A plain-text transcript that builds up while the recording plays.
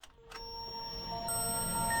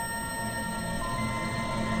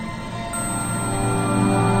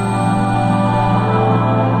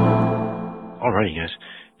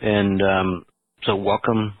And so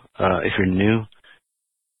welcome if you're new.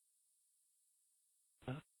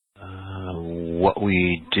 What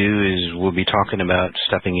we do is we'll be talking about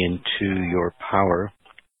stepping into your power.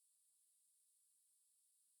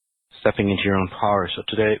 Stepping into your own power. So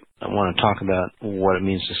today I want to talk about what it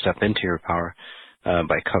means to step into your power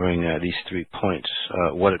by covering these 3 points.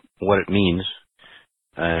 What it means,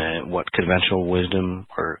 what conventional wisdom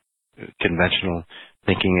or conventional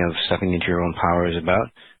thinking of stepping into your own power is about,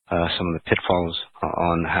 some of the pitfalls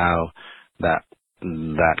on how that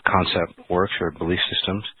concept works or belief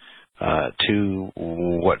systems, to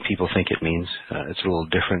what people think it means. It's a little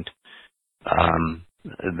different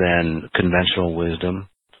than conventional wisdom,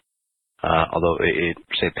 although it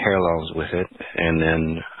say parallels with it, and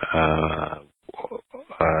then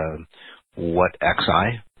what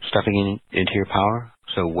XI, stepping into your power,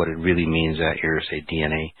 so what it really means that your, say,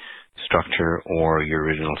 DNA structure or your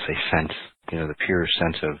original, say, sense, the pure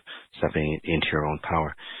sense of stepping into your own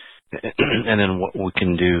power. And then what we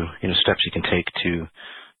can do, steps you can take to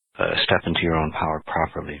step into your own power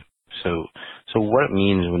properly. So what it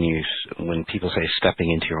means when people say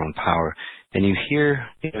stepping into your own power, and you hear,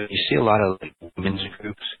 you see a lot of women's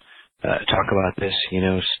groups talk about this,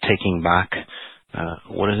 taking back,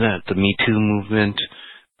 what is that? The Me Too movement,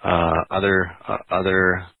 other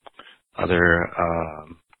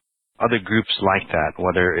groups like that,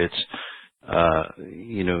 whether it's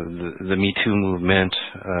the Me Too movement,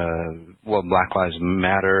 Black Lives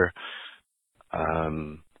Matter,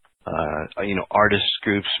 artist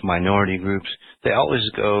groups, minority groups, they always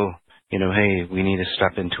go, hey, we need to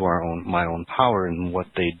step into my own power. And what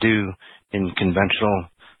they do in conventional,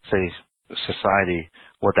 say, society,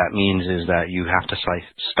 what that means is that you have to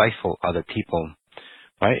stifle other people,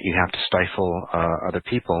 right? You have to stifle other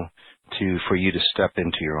people for you to step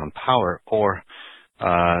into your own power, or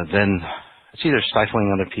then it's either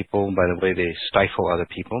stifling other people by the way they stifle other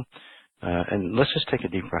people. And let's just take a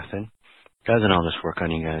deep breath in. Guys, and I'll just work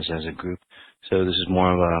on you guys as a group. So this is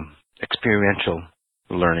more of a experiential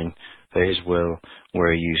learning phase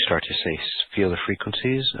where you start to say, feel the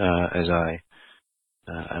frequencies as I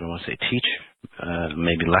don't want to say teach,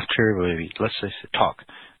 maybe lecture, maybe let's just talk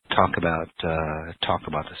about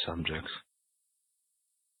the subjects,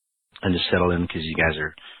 and just settle in because you guys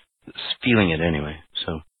are feeling it anyway.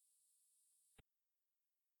 So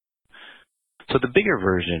the bigger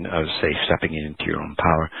version of, say, stepping into your own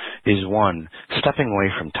power is, one, stepping away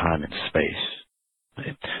from time and space.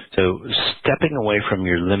 Right? So stepping away from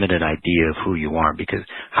your limited idea of who you are, because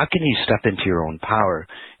how can you step into your own power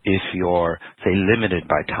if you're, say, limited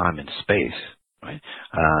by time and space? Right?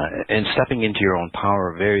 And stepping into your own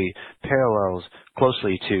power very parallels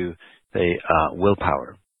closely to, say,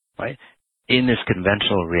 willpower. Right? In this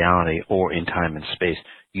conventional reality or in time and space,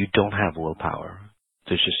 you don't have willpower.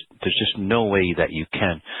 There's just no way that you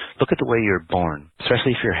can. Look at the way you're born,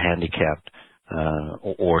 especially if you're handicapped,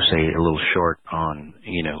 or say a little short on,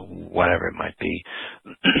 whatever it might be,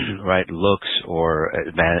 right? Looks or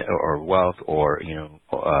wealth or,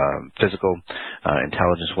 physical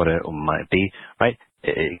intelligence, whatever it might be, right?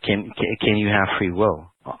 Can you have free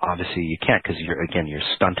will? Obviously you can't, because you're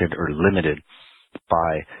stunted or limited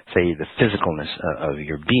by, say, the physicalness of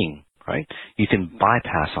your being, right? You can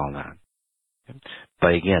bypass all that.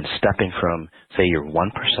 But again, stepping from, say, your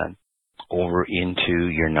 1% over into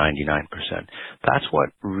your 99%. That's what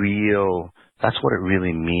it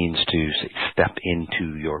really means to, say, step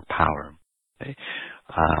into your power. Okay?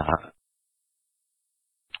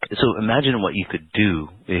 So imagine what you could do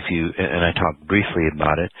and I talked briefly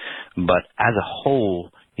about it, but as a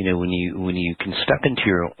whole, when you can step into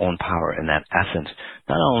your own power in that essence,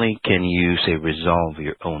 not only can you, say, resolve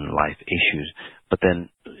your own life issues, but then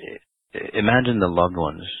imagine the loved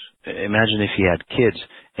ones. Imagine if you had kids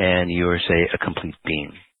and you were, say, a complete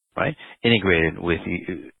being, right? Integrated with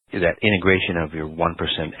that integration of your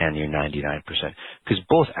 1% and your 99%, because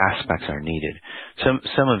both aspects are needed.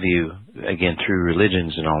 Some of you, again, through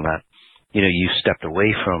religions and all that, you stepped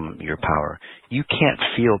away from your power. You can't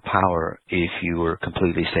feel power if you were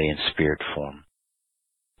completely, say, in spirit form.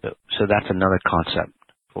 So that's another concept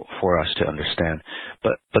for us to understand.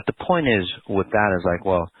 But the point is, with that is like,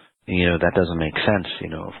 well, that doesn't make sense.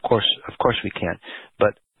 Of course we can't.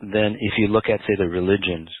 But then if you look at, say, the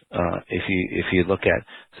religions, if you look at,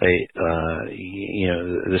 say,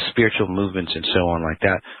 the spiritual movements and so on like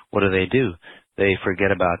that, what do? They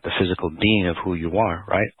forget about the physical being of who you are,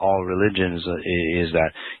 right? All religions is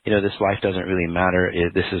that, this life doesn't really matter.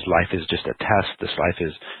 Life is just a test. This life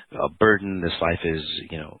is a burden. This life is,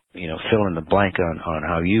 fill in the blank on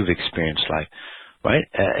how you've experienced life. Right?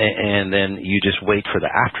 And then you just wait for the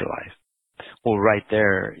afterlife. Well, right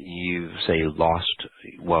there, you say lost,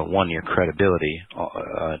 well, one, your credibility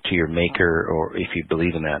to your maker, or if you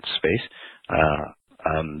believe in that space.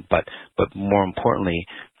 But more importantly,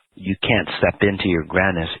 you can't step into your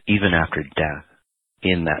grandness even after death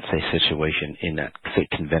in that, say, situation, in that, say,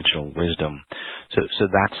 conventional wisdom. So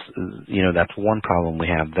that's one problem we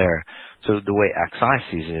have there. So the way XI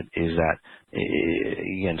sees it is that,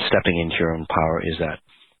 again, stepping into your own power is that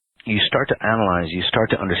you start to analyze, you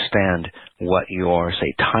start to understand what your,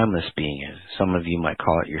 say, timeless being is. Some of you might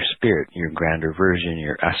call it your spirit, your grander version,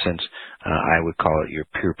 your essence. I would call it your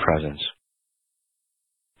pure presence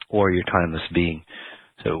or your timeless being.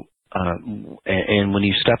 So, and when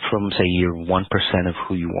you step from, say, you're 1% of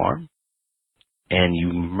who you are and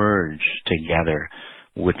you merge together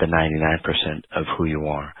with the 99% of who you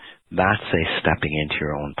are, that's, say, stepping into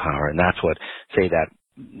your own power. And that's what, say, that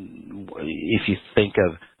if you think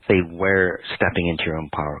of, say, where stepping into your own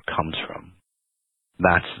power comes from,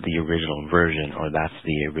 that's the original version, or that's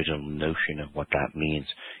the original notion of what that means.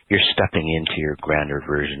 You're stepping into your grander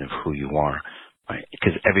version of who you are, right?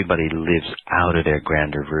 Because everybody lives out of their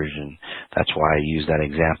grander version. That's why I use that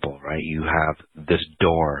example, right? You have this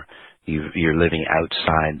door. You're living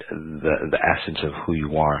outside the essence of who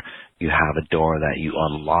you are. You have a door that you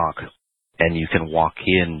unlock, and you can walk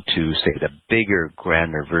into, say, the bigger,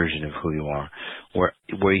 grander version of who you are,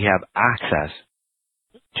 where you have access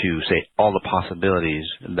to, say, all the possibilities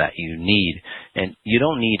that you need. And you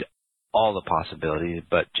don't need all the possibilities,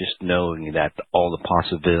 but just knowing that all the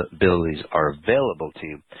possibilities are available to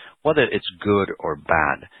you, whether it's good or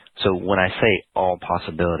bad. So when I say all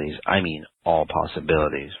possibilities, I mean all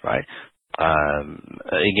possibilities, right?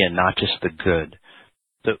 Again, not just the good.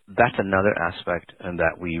 So that's another aspect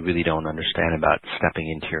that we really don't understand about stepping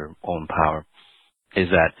into your own power, is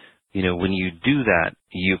that, when you do that,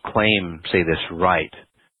 you claim, say, this right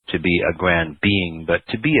to be a grand being, but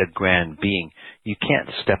to be a grand being, you can't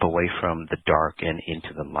step away from the dark and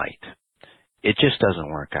into the light. It just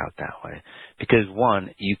doesn't work out that way. Because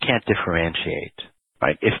one, you can't differentiate,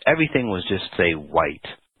 right? If everything was just, say, white,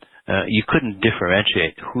 you couldn't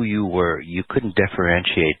differentiate who you were. You couldn't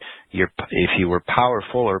differentiate if you were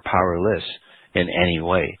powerful or powerless in any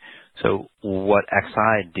way. So what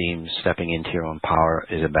XI deems stepping into your own power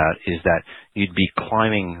is about is that you'd be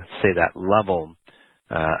climbing, say, that level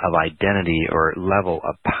of identity or level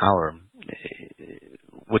of power,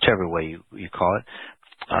 whichever way you call it,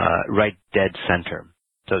 right dead center.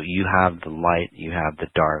 So you have the light, you have the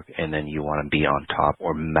dark, and then you want to be on top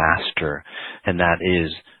or master, and that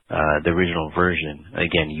is the original version.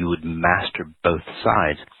 Again, you would master both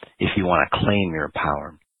sides if you want to claim your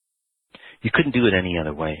power. You couldn't do it any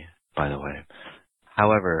other way, by the way.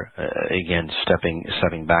 However, again,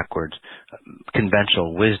 stepping backwards,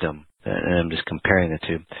 conventional wisdom, and I'm just comparing the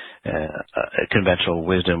two, conventional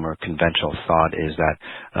wisdom or conventional thought is that,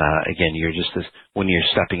 again, you're just this, when you're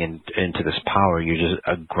stepping into this power, you're just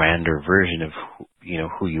a grander version of,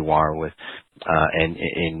 who you are with,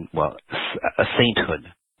 and a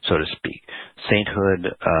sainthood, so to speak.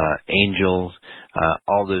 Sainthood, angels,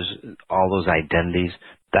 all those identities,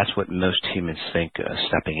 that's what most humans think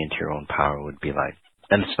stepping into your own power would be like.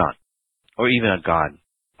 And it's not. Or even a God,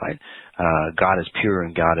 right? God is pure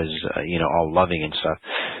and God is, all loving and stuff.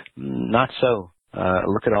 Not so.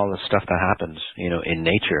 Look at all the stuff that happens, in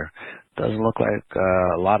nature. Doesn't look like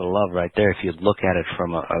a lot of love right there if you look at it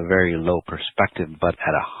from a very low perspective, but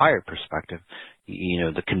at a higher perspective,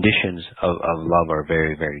 the conditions of love are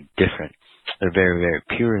very, very different. They're very, very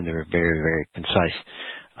pure and they're very, very concise.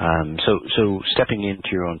 So stepping into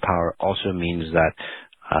your own power also means that,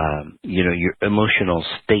 your emotional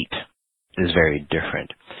state is very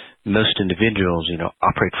different. Most individuals,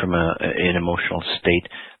 operate from an emotional state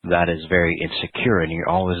that is very insecure, and you're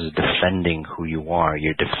always defending who you are.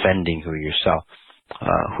 You're defending who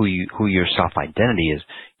your self-identity is,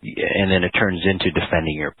 and then it turns into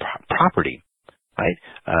defending your property, right?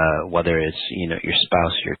 Whether it's, your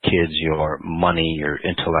spouse, your kids, your money, your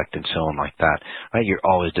intellect, and so on like that, right? You're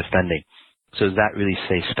always defending. So does that really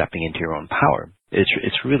say stepping into your own power?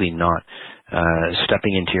 It's really not.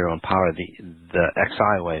 Stepping into your own power, the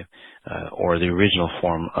XI way, or the original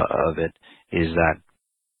form of it, is that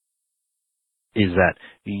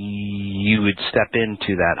you would step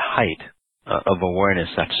into that height of awareness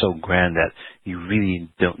that's so grand that you really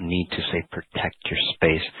don't need to, say, protect your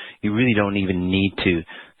space. You really don't even need to,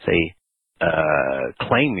 say,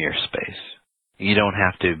 claim your space. You don't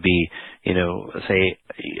have to be, say,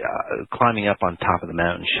 climbing up on top of the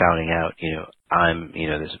mountain shouting out, I'm,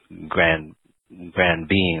 this grand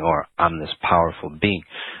being, or I'm this powerful being.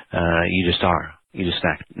 You just are. You just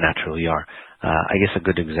naturally are. I guess a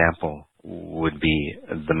good example would be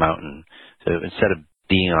the mountain. So instead of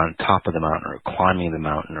being on top of the mountain or climbing the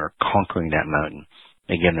mountain or conquering that mountain,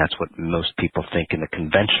 again, that's what most people think in the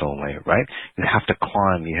conventional way, right? You have to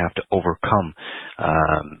climb, you have to overcome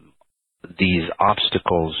these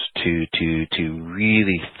obstacles to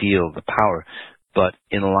really feel the power. But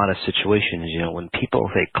in a lot of situations, when people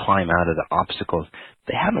say climb out of the obstacles,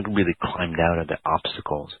 they haven't really climbed out of the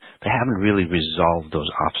obstacles. They haven't really resolved those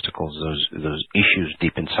obstacles, those issues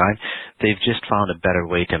deep inside. They've just found a better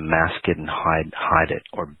way to mask it and hide it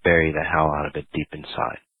or bury the hell out of it deep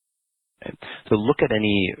inside. And so look at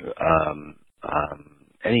any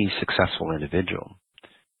successful individual.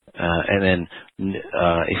 And then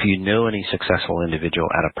if you know any successful individual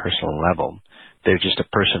at a personal level, they're just a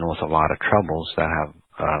person with a lot of troubles that have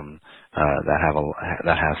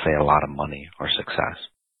say a lot of money or success.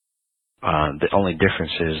 The only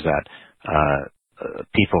difference is that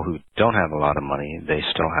people who don't have a lot of money, they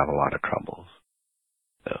still have a lot of troubles.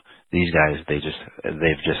 So these guys, they've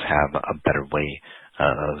just have a better way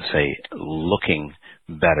of say looking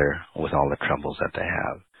better with all the troubles that they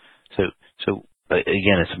have. So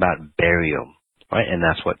again, it's about burial, right? And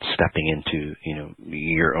that's what stepping into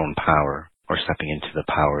your own power, or stepping into the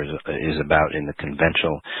power is about in the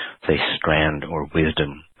conventional, say, strand or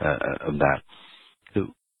wisdom of that.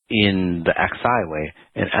 So in the XI way,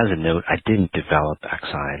 and as a note, I didn't develop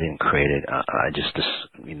XI, I didn't create it. I just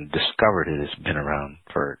discovered it. It's been around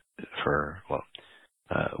for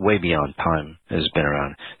way beyond time. It has been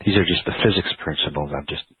around. These are just the physics principles. I've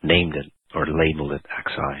just named it or labeled it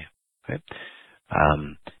XI. Right?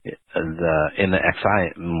 In the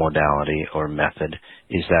XI modality or method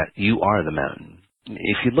is that you are the mountain.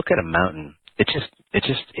 If you look at a mountain, it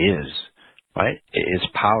just is, right? It's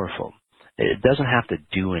powerful. It doesn't have to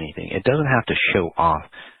do anything. It doesn't have to show off.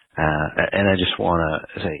 And I just want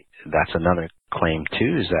to say that's another claim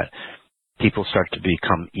too, is that people start to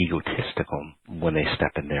become egotistical when they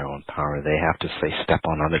step in their own power. They have to say step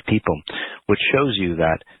on other people, which shows you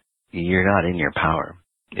that you're not in your power.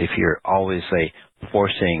 If you're always, say,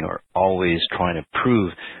 forcing or always trying to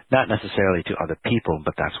prove, not necessarily to other people,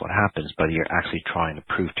 but that's what happens, but you're actually trying to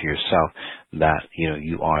prove to yourself that,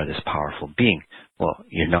 you are this powerful being. Well,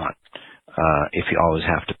 you're not. If you always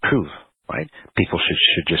have to prove, right? People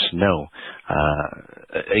should just know.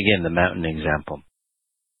 Again, the mountain example.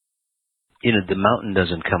 The mountain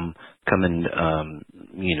doesn't come and,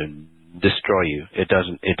 destroy you. It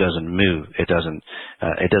doesn't move. It doesn't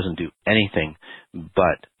do anything.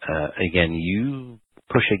 But again, you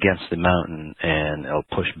push against the mountain and it'll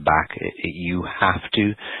push back. You have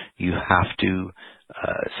to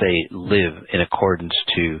say live in accordance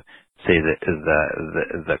to say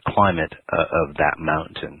the climate of that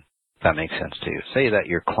mountain. If that makes sense to you. Say that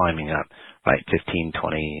you're climbing up, right, 15,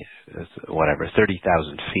 20, whatever,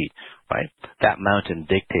 30,000 feet, right? That mountain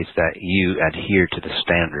dictates that you adhere to the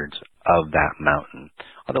standards of that mountain.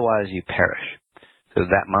 Otherwise, you perish. So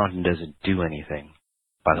that mountain doesn't do anything,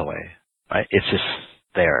 by the way, right? It's just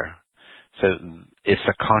there. So it's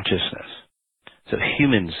a consciousness. So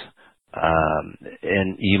humans,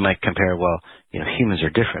 and you might compare, humans are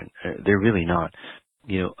different. They're really not.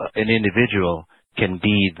 An individual can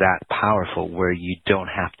be that powerful where you don't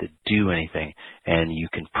have to do anything and you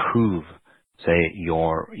can prove, say,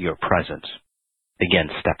 your presence. Again,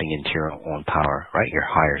 stepping into your own power, right? Your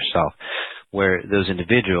higher self. Where those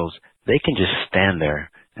individuals, they can just stand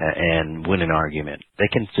there and win an argument. They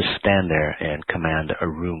can just stand there and command a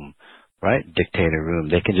room, right? Dictate a room.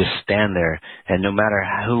 They can just stand there, and no matter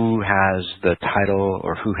who has the title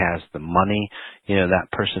or who has the money,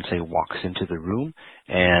 that person, say, walks into the room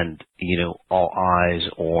and, all eyes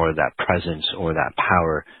or that presence or that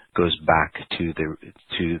power goes back to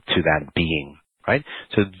that being, right?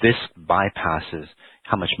 So this bypasses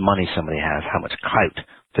how much money somebody has, how much clout,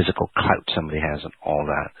 physical clout somebody has, and all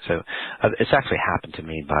that. So it's actually happened to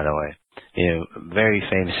me, by the way. Very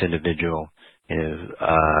famous individual,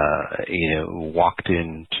 walked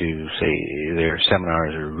into, say, their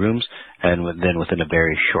seminars or rooms, and then within a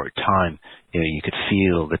very short time, you could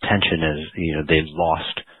feel the tension as, they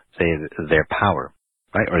lost, say, their power,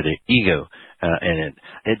 right, or their ego, and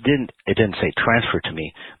it didn't say transfer to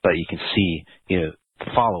me, but you can see,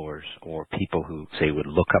 followers or people who, say, would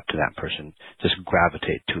look up to that person just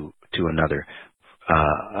gravitate to another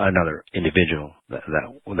individual.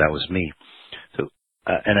 That was me. So,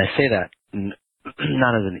 and I say that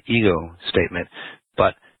not as an ego statement,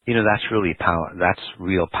 but that's really power. That's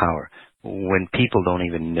real power. When people don't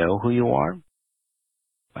even know who you are,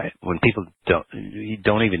 right? When people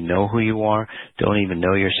don't even know who you are, don't even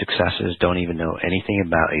know your successes, don't even know anything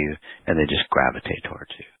about you, and they just gravitate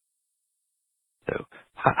towards you. So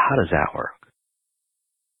How does that work?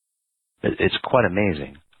 It's quite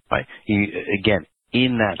amazing, right? Again,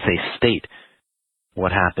 in that, say, state,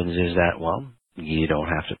 what happens is that, well, you don't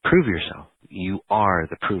have to prove yourself. You are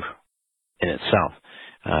the proof in itself.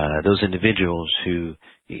 Those individuals who,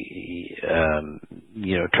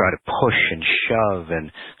 try to push and shove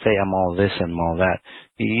and say, I'm all this and I'm all that,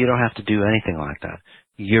 you don't have to do anything like that.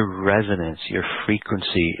 Your resonance, your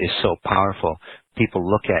frequency is so powerful. People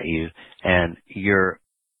look at you and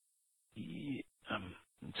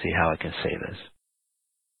let's see how I can say this.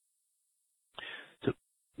 So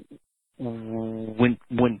when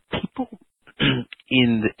people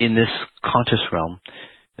in this conscious realm,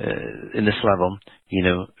 in this level,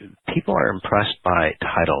 people are impressed by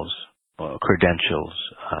titles, credentials,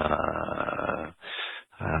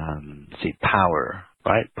 power,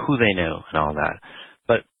 right? Who they know and all that.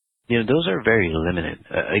 But, those are very limited.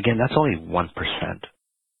 Again, that's only 1%.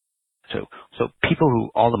 So people who,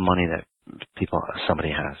 all the money that somebody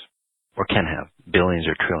has or can have, billions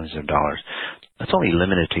or trillions of dollars, that's only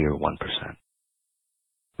limited to your 1%.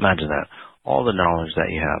 Imagine that. All the knowledge that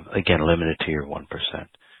you have, again, limited to your 1%.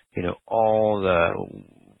 All the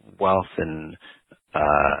wealth and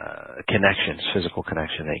connections, physical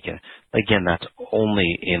connection they get. Again, that's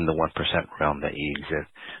only in the 1% realm that you exist.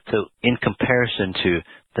 So in comparison to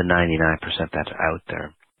the 99% that's out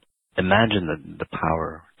there, imagine the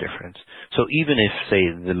power difference. So even if, say,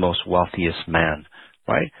 the most wealthiest man,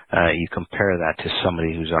 right, you compare that to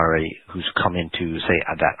somebody who's come into, say,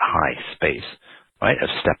 that high space, right, of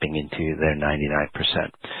stepping into their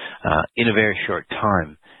 99%. In a very short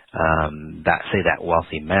time, that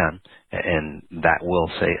wealthy man, and that will,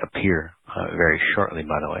 say, appear very shortly,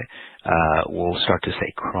 by the way, will start to,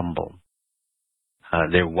 say, crumble.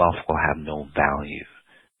 Their wealth will have no value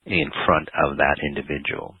in front of that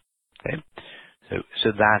individual. Okay,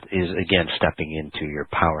 so that is, again, stepping into your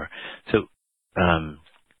power. So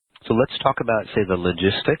let's talk about, say, the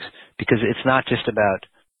logistics, because it's not just about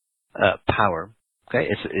power. Okay,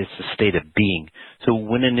 it's a state of being. So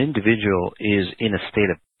when an individual is in a state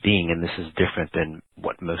of being, and this is different than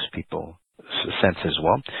what most people sense as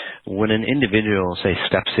well, when an individual, say,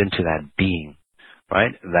 steps into that being,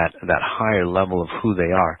 right, that higher level of who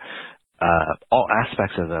they are, all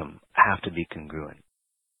aspects of them have to be congruent.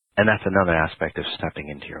 And that's another aspect of stepping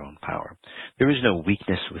into your own power. There is no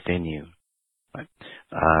weakness within you, right?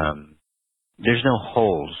 There's no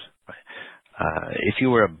holes. Right? If you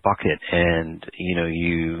were a bucket and,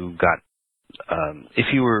 you got,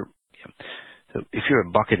 if you're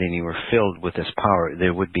a bucket and you were filled with this power,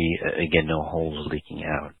 there would be, again, no holes leaking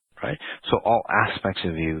out, right? So all aspects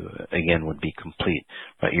of you, again, would be complete,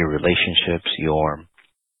 right? Your relationships, your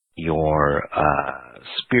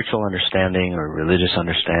spiritual understanding or religious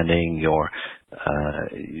understanding,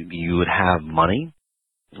 you would have money,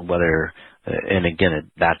 whether, and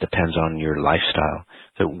again, that depends on your lifestyle.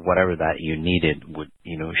 So whatever that you needed would,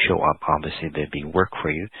 show up. Obviously, there'd be work for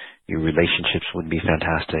you. Your relationships would be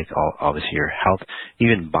fantastic. Obviously, your health,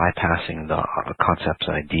 even bypassing the concept's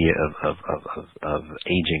idea of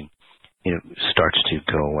aging, starts to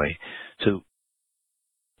go away. So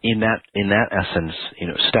in that essence,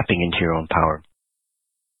 stepping into your own power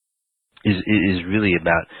is really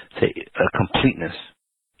about, say, a completeness,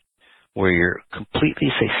 where you're completely,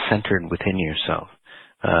 say, centered within yourself,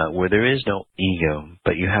 where there is no ego,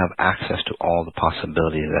 but you have access to all the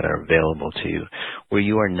possibilities that are available to you, where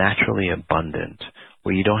you are naturally abundant,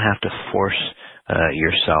 where you don't have to force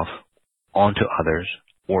yourself onto others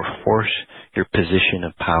or force your position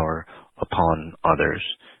of power upon others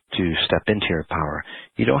to step into your power.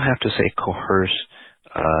 You don't have to, say, coerce,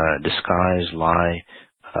 disguise, lie,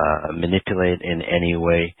 manipulate in any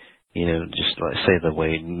way, just say the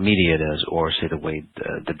way media does, or say the way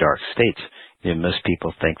the dark states. Most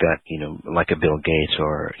people think that, like a Bill Gates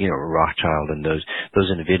or, Rothschild and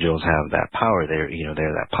those individuals have that power. They're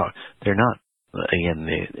that power. They're not. Again,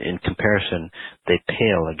 in comparison, they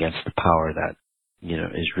pale against the power that,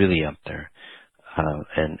 is really up there.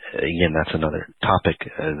 And again, that's another topic,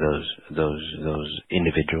 those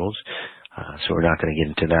individuals. So we're not going to get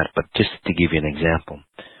into that, but just to give you an example.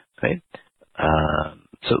 Okay.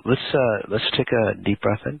 So let's take a deep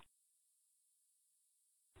breath in.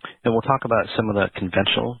 And we'll talk about some of the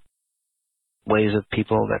conventional ways of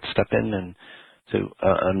people that step in. And so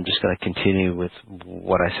I'm just going to continue with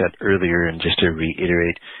what I said earlier, and just to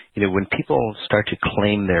reiterate, when people start to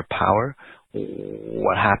claim their power,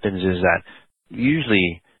 what happens is that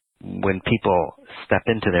usually when people step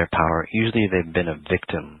into their power, usually they've been a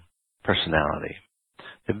victim personality.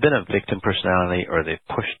 They've been a victim personality, or they've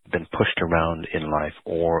been pushed around in life,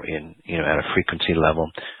 or in, at a frequency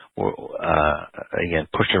level or again,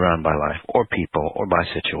 pushed around by life or people or by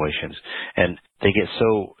situations, and they get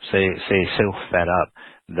so fed up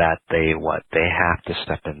that they have to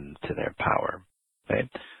step into their power, right?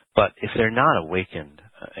 But if they're not awakened,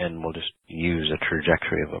 and we'll just use a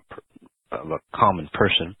trajectory of a common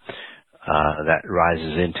person that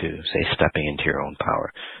rises into, say, stepping into your own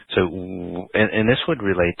power. So, and this would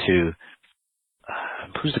relate to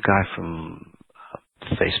who's the guy from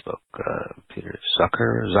Facebook, Peter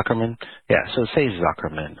Zuckerman? Yeah, so say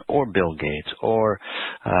Zuckerman or Bill Gates or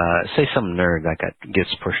say some nerd that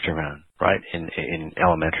gets pushed around, right, in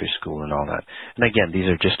elementary school and all that. And again, these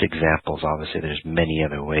are just examples. Obviously, there's many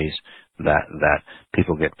other ways that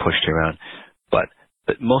people get pushed around, but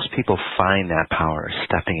most people find that power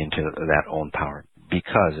stepping into that own power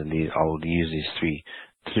because, and I'll use these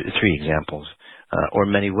three examples, or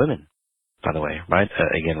many women. By the way, right?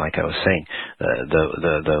 Again, like I was saying,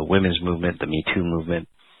 the women's movement, the Me Too movement,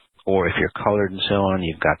 or if you're colored and so on,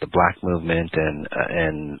 you've got the Black movement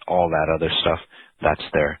and all that other stuff that's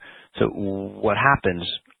there. So what happens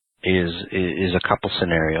is a couple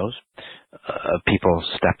scenarios of people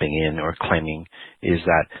stepping in or claiming is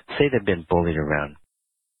that, say they've been bullied around.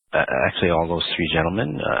 Actually, all those three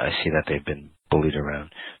gentlemen, I see that they've been bullied around.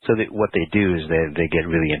 So what they do is they get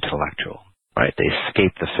really intellectual. Right, they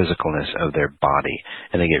escape the physicalness of their body,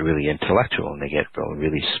 and they get really intellectual, and they get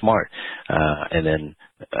really smart. And then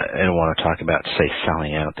I don't want to talk about, say,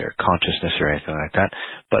 selling out their consciousness or anything like that.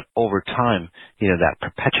 But over time, that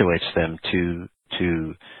perpetuates them to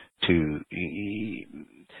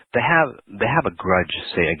they have a grudge,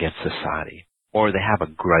 say, against society, or they have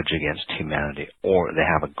a grudge against humanity, or they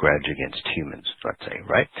have a grudge against humans, let's say,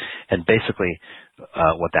 right? And basically,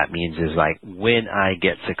 what that means is like, when I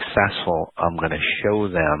get successful, I'm going to show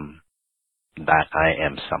them that I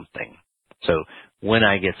am something. So when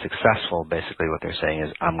I get successful, basically what they're saying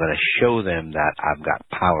is, I'm going to show them that I've got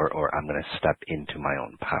power, or I'm going to step into my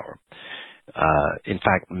own power. In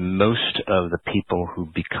fact, most of the people who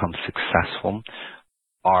become successful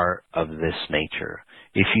are of this nature.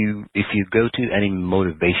 If you go to any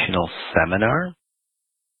motivational seminar,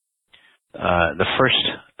 the first,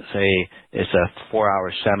 say, it's a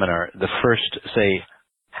 4-hour seminar, the first, say,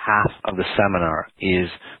 half of the seminar is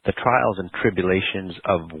the trials and tribulations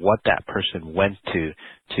of what that person went to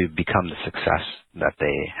become the success that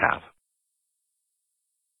they have.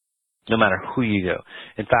 No matter who you go.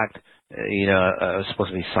 In fact, I was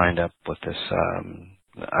supposed to be signed up with this,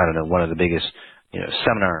 one of the biggest,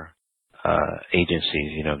 seminar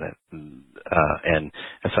agencies, and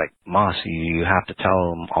it's like, Moss, you have to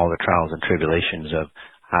tell them all the trials and tribulations of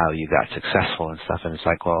how you got successful and stuff. And it's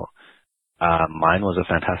like, well, mine was a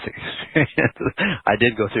fantastic experience. I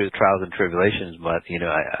did go through the trials and tribulations, but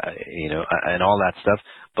and all that stuff.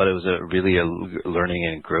 But it was really a learning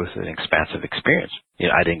and growth and expansive experience.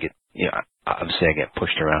 I didn't get, obviously I get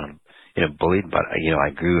pushed around, bullied, but I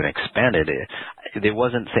grew and expanded. It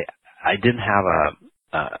wasn't, say, I didn't have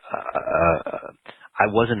I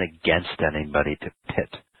wasn't against anybody to pit,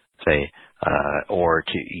 say, or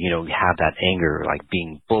to, have that anger, like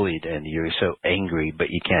being bullied and you're so angry, but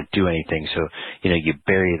you can't do anything. So, you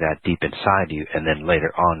bury that deep inside you, and then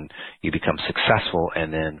later on you become successful,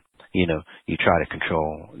 and then, you try to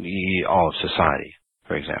control all of society,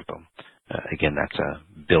 for example. Again, that's a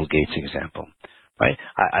Bill Gates example. Right?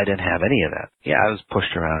 I didn't have any of that. Yeah, I was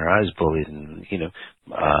pushed around, or I was bullied, and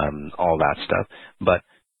all that stuff. But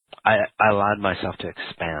I allowed myself to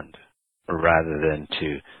expand rather than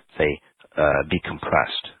to, say, be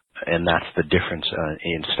compressed. And that's the difference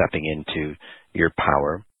in stepping into your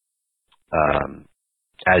power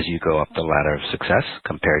as you go up the ladder of success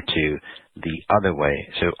compared to the other way.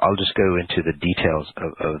 So I'll just go into the details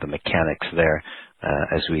of the mechanics there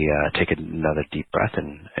as we take another deep breath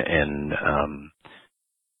and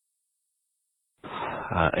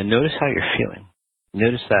notice how you're feeling.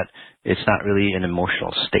 Notice that it's not really an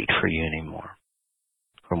emotional state for you anymore.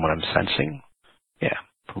 From what I'm sensing, yeah,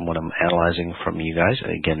 from what I'm analyzing from you guys,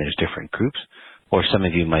 again, there's different groups, or some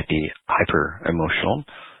of you might be hyper emotional,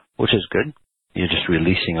 which is good. You're just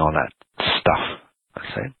releasing all that stuff,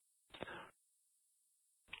 let's say.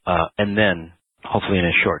 And then, hopefully in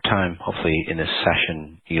a short time, hopefully in this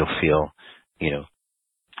session, you'll feel, a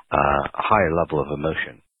higher level of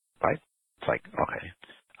emotion, right? It's like, okay,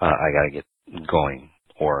 I got to get going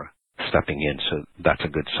or stepping in, so that's a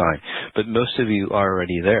good sign. But most of you are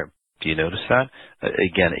already there. Do you notice that?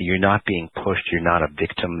 Again, you're not being pushed. You're not a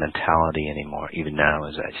victim mentality anymore, even now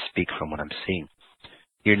as I speak from what I'm seeing.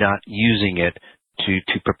 You're not using it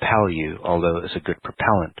to propel you, although it's a good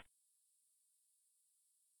propellant.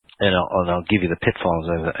 And I'll give you the pitfalls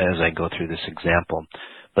as I go through this example.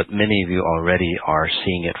 but many of you already are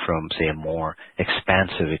seeing it from, say, a more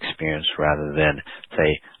expansive experience rather than,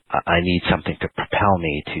 say, I need something to propel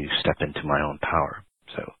me to step into my own power.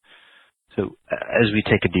 So as we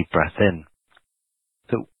take a deep breath in,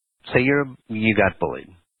 so say you got bullied.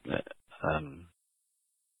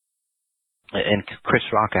 And Chris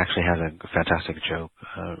Rock actually has a fantastic joke,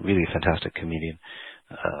 really fantastic comedian.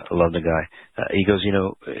 I love the guy. He goes,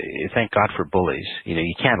 thank God for bullies.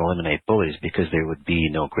 You can't eliminate bullies because there would be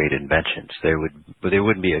no great inventions. There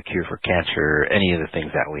wouldn't be a cure for cancer or any of the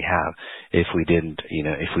things that we have if we didn't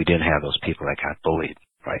have those people that got bullied,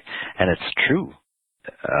 right? And it's true,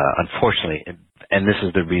 unfortunately. And this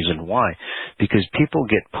is the reason why, because people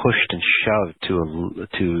get pushed and shoved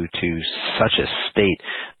to such a state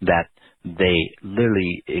that they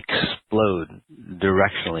literally explode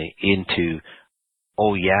directionally into,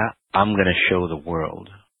 oh yeah, I'm going to show the world.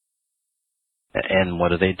 And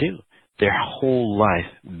what do? Their whole life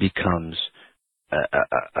becomes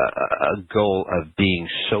a goal of being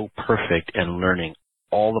so perfect and learning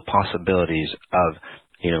all the possibilities of,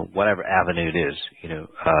 whatever avenue it is,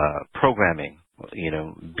 programming,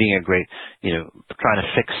 being a great, trying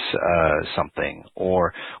to fix something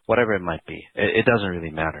or whatever it might be. It doesn't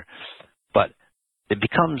really matter. But it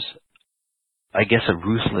becomes, I guess, a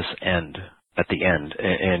ruthless end at the end.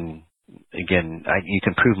 And again, you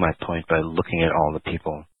can prove my point by looking at all the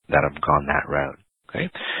people that have gone that route. Okay,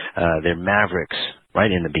 they're mavericks right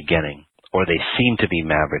in the beginning, or they seem to be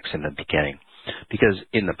mavericks in the beginning, because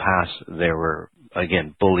in the past they were,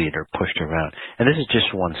 again, bullied or pushed around. And this is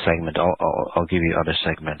just one segment. I'll give you other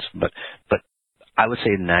segments, but I would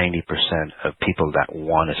say 90% of people that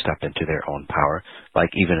want to step into their own power, like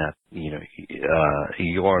even at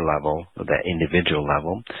your level, that individual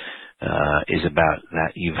level, is about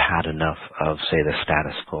that you've had enough of, say, the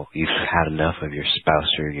status quo. You've had enough of your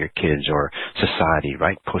spouse or your kids or society,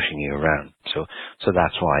 right, pushing you around. So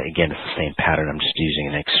that's why, again, it's the same pattern. I'm just using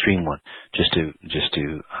an extreme one just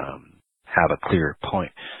to have a clearer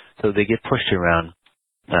point. So they get pushed around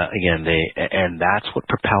again. And that's what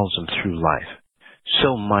propels them through life.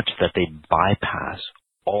 So much that they bypass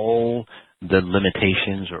all the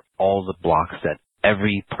limitations or all the blocks that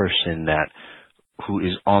every person who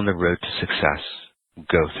is on the road to success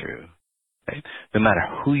go through. Okay? No matter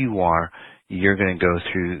who you are, you're going to go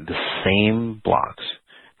through the same blocks.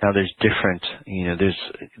 Now there's different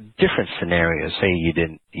scenarios. Say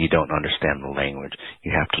you don't understand the language.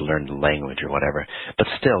 You have to learn the language or whatever. But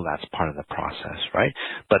still, that's part of the process, right?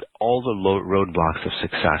 But all the roadblocks of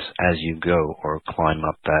success as you go or climb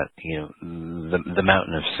up that, the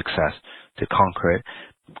mountain of success to conquer it,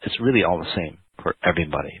 it's really all the same for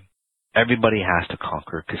everybody. Everybody has to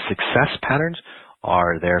conquer, because success patterns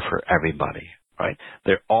are there for everybody, right?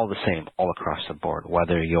 They're all the same all across the board,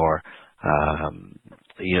 whether you're a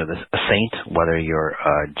saint, whether you're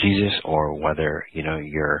Jesus, or whether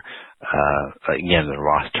you're again the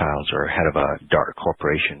Rothschilds or head of a dark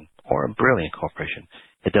corporation or a brilliant corporation.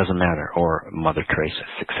 It doesn't matter. Or Mother Teresa.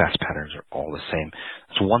 Success patterns are all the same.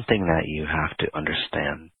 It's one thing that you have to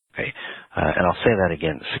understand. Okay, and I'll say that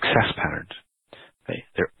again: success patterns. Okay,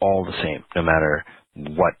 they're all the same, no matter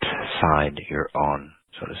what side you're on,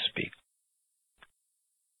 so to speak.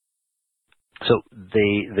 So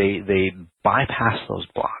they bypass those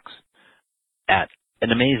blocks at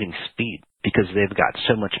an amazing speed because they've got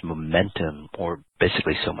so much momentum, or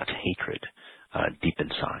basically so much hatred deep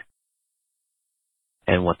inside.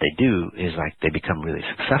 And what they do is they become really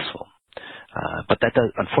successful. But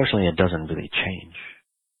unfortunately, it doesn't really change.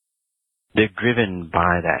 They're driven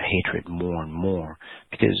by that hatred more and more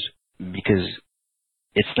because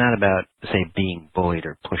it's not about, say, being bullied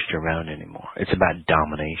or pushed around anymore. It's about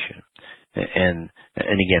domination. And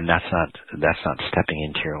again, that's not stepping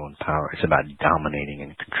into your own power. It's about dominating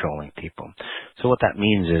and controlling people. So what that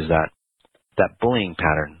means is that bullying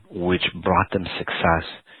pattern, which brought them success,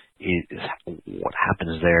 is what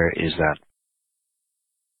happens there is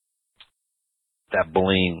that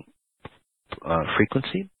bullying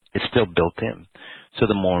frequency is still built in. So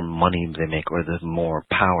the more money they make or the more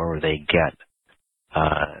power they get,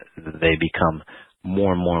 they become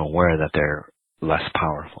more and more aware that they're less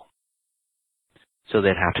powerful. So they'd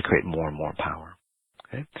have to create more and more power.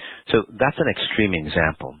 Okay? So that's an extreme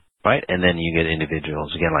example, right? And then you get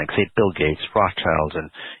individuals, again, like, say, Bill Gates, Rothschilds, and,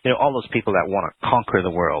 all those people that want to conquer the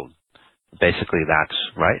world. Basically, that's,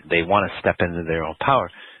 right? They want to step into their own power.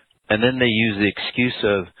 And then they use the excuse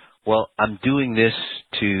of, well, I'm doing this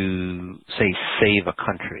to, say, save a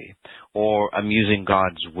country, or I'm using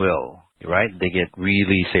God's will, right? They get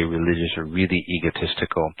really, say, religious or really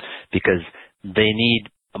egotistical because they need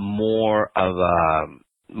more of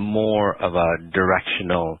more of a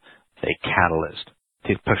directional, say, catalyst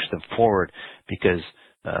to push them forward because,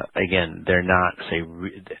 again, they're not, say,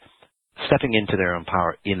 stepping into their own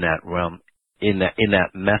power in that realm, in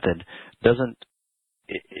that method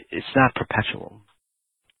it's not perpetual.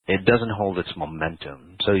 It doesn't hold its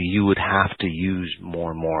momentum. So you would have to use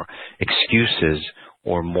more and more excuses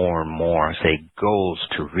or more and more, say, goals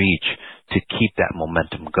to reach to keep that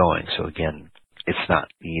momentum going. So again, it's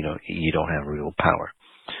not, you don't have real power.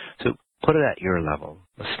 So put it at your level.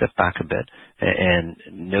 Let's step back a bit and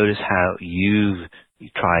notice how you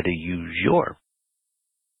try to use your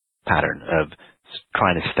pattern of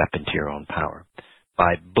trying to step into your own power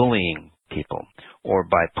by bullying people or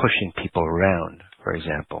by pushing people around, for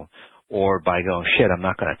example, or by going, shit, I'm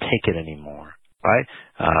not going to take it anymore, right?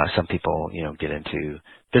 Some people, get into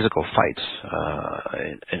physical fights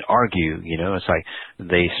and argue, it's like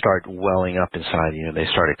they start welling up inside, they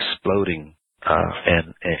start exploding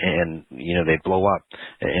and they blow up,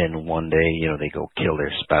 and one day, they go kill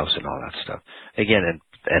their spouse and all that stuff. Again,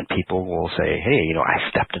 and people will say, hey, I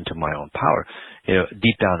stepped into my own power.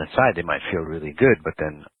 Deep down inside, they might feel really good, but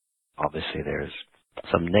then obviously there's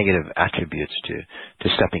some negative attributes to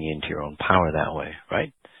stepping into your own power that way,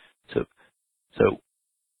 right?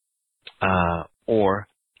 Or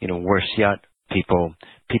worse yet, people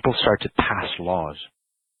start to pass laws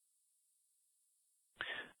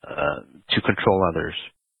to control others,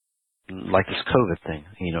 like this COVID thing.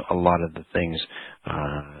 A lot of the things,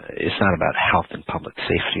 it's not about health and public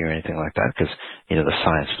safety or anything like that, because the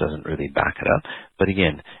science doesn't really back it up. But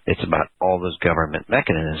again, it's about all those government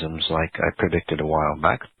mechanisms, like I predicted a while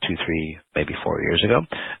back, 2, 3, maybe 4 years ago,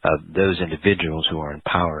 those individuals who are in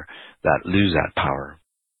power that lose that power,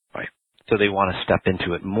 right? So they want to step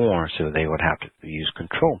into it more, so they would have to use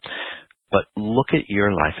control. But look at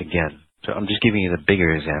your life again. So I'm just giving you the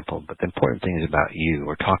bigger example, but the important thing is about you.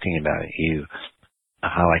 We're talking about you,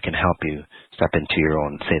 how I can help you step into your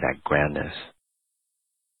own, say, that grandness.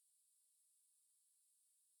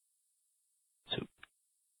 So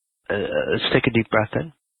let's take a deep breath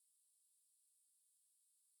in.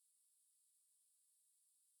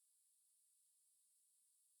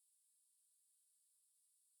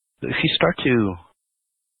 If you start to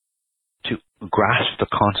grasp the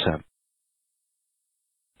concept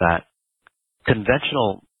that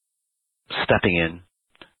conventional stepping in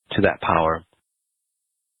to that power,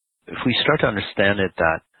 if we start to understand it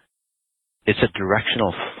that it's a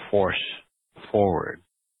directional force forward,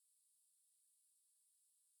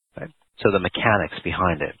 right? So the mechanics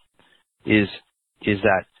behind it is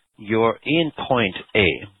that you're in point A,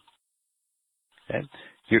 okay?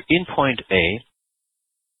 You're in point A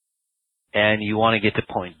and you want to get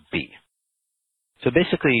to point B. So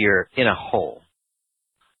basically you're in a hole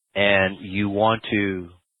and you want to,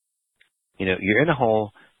 you're in a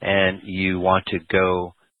hole and you want to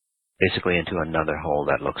go basically into another hole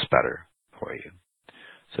that looks better for you.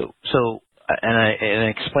 And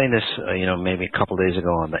I explained this, maybe a couple days ago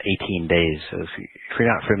on the 18 days. So if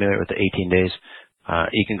you're not familiar with the 18 days,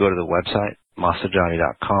 you can go to the website,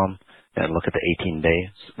 masajati.com, and look at the 18 days.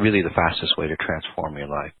 It's really the fastest way to transform your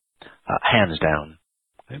life, hands down.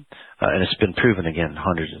 Okay? And it's been proven again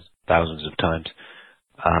hundreds of thousands of times.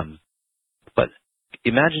 But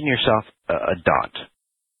imagine yourself a dot.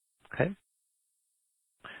 Okay?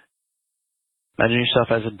 Imagine yourself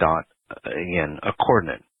as a dot, again, a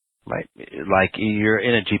coordinate, right? Like you're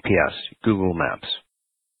in a GPS, Google Maps,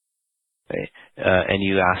 okay? And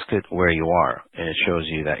you ask it where you are, and it shows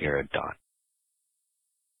you that you're a dot.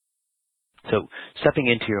 So stepping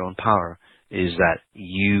into your own power is that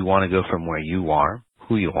you want to go from where you are,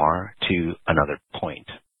 who you are, to another point.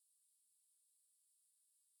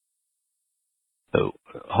 So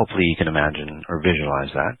hopefully you can imagine or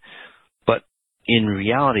visualize that. But in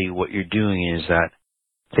reality, what you're doing is that,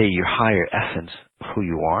 say, your higher essence of who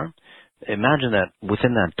you are, imagine that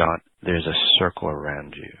within that dot, there's a circle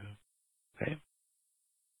around you. Okay?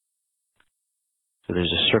 So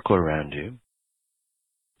there's a circle around you.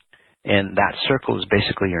 And that circle is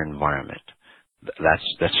basically your environment.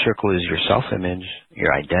 That circle is your self-image,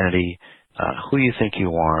 your identity, who you think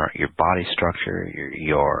you are, your body structure,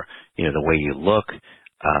 your the way you look,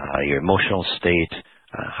 your emotional state,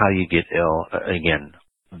 how you get ill, again,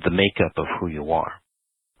 the makeup of who you are,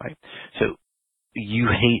 right? So you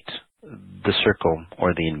hate the circle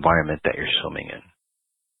or the environment that you're swimming in.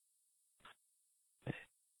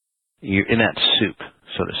 You're in that soup,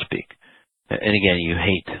 so to speak. And again, you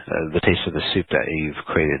hate the taste of the soup that you've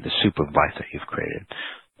created, the soup of life that you've created.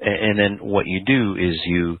 And then what you do is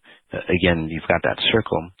you've got that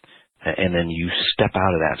circle, and then you step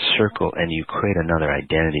out of that circle and you create another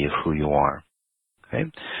identity of who you are. Okay?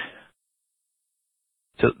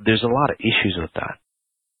 So there's a lot of issues with that.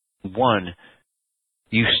 One,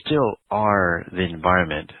 you still are the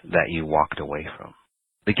environment that you walked away from.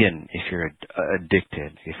 Again, if you're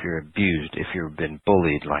addicted, if you're abused, if you've been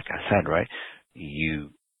bullied, like I said, right,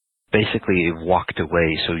 you basically walked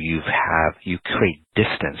away, so you create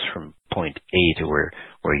distance from point A to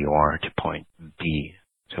where you are to point B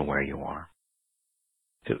to where you are.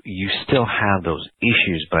 So you still have those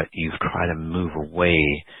issues, but you've tried to move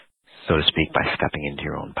away, so to speak, by stepping into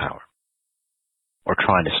your own power, or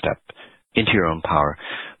trying to step into your own power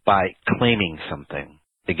by claiming something.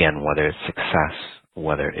 Again, whether it's success,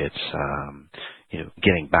 whether it's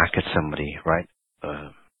getting back at somebody, right?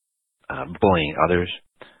 Bullying others,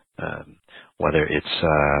 whether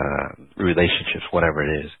it's relationships, whatever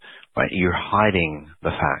it is, right? You're hiding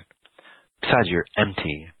the fact. Besides, you're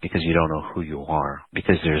empty because you don't know who you are,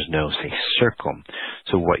 because there's no, say, circle.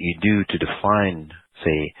 So what you do to define,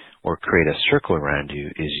 say, or create a circle around you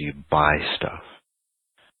is you buy stuff,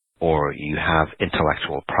 or you have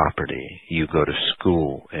intellectual property. You go to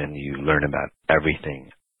school and you learn about everything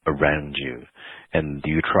around you, and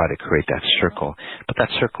you try to create that circle, but that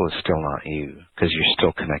circle is still not you, because you're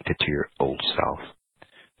still connected to your old self.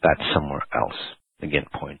 That's somewhere else. Again,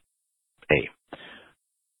 point A.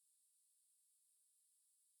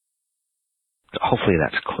 Hopefully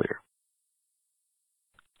that's clear.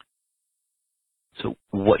 So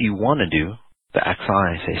what you want to do, the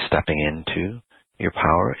XI, say, stepping into your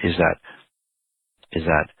power, is that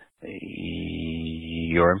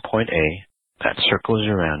you're in point A, that circle is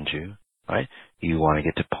around you, right? You want to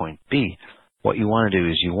get to point B. What you want to do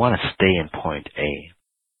is you want to stay in point A,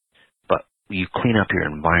 but you clean up your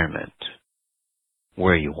environment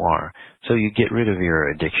where you are. So you get rid of your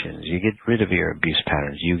addictions, you get rid of your abuse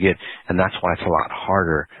patterns, and that's why it's a lot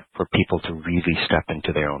harder for people to really step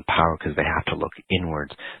into their own power, because they have to look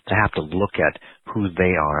inwards. They have to look at who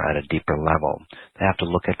they are at a deeper level. They have to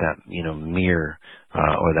look at that, mirror,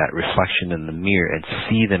 or that reflection in the mirror and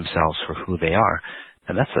see themselves for who they are.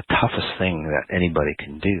 And that's the toughest thing that anybody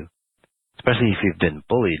can do, especially if you've been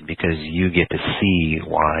bullied, because you get to see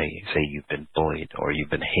why, say, you've been bullied, or you've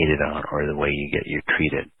been hated on, or the way you're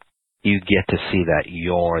treated. You get to see that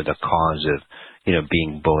you're the cause of,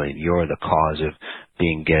 being bullied. You're the cause of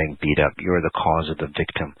getting beat up. You're the cause of the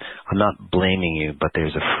victim. I'm not blaming you, but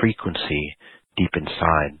there's a frequency deep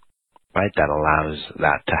inside, right, that allows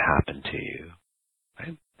that to happen to you,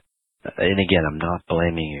 right? And again, I'm not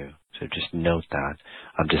blaming you, so just note that.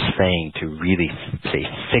 I'm just saying to really, say,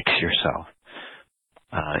 fix yourself.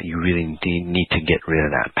 You really need to get rid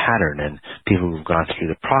of that pattern. And people who've gone through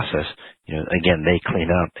the process, again, they clean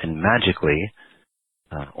up, and magically,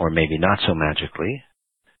 or maybe not so magically,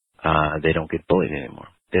 they don't get bullied anymore.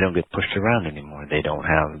 They don't get pushed around anymore. They don't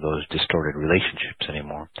have those distorted relationships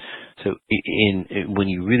anymore. So when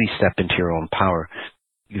you really step into your own power,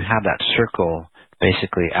 you have that circle.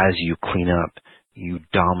 Basically, as you clean up, you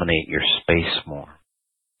dominate your space more.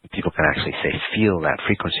 People can actually, say, feel that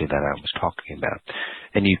frequency that I was talking about.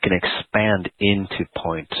 And you can expand into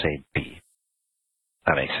point, say, B.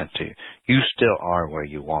 That makes sense to you. You still are where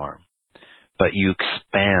you are, but you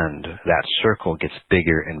expand. That circle gets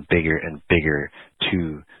bigger and bigger and bigger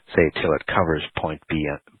to, say, till it covers point B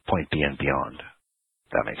and beyond.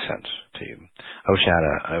 That makes sense to you.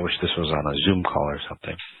 I wish this was on a Zoom call or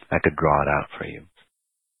something. I could draw it out for you.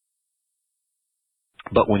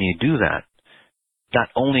 But when you do that, not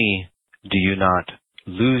only do you not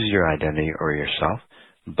lose your identity or yourself,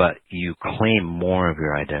 but you claim more of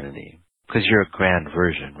your identity, because you're a grand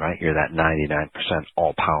version, right? You're that 99%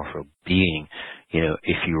 all-powerful being.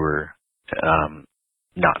 If you were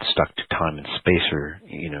not stuck to time and space, or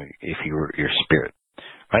if you were your spirit,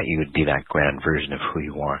 right? You would be that grand version of who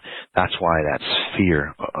you are. That's why that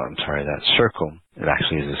sphere, that circle, it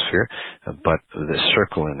actually is a sphere, but the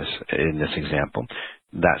circle in this example,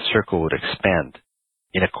 that circle would expand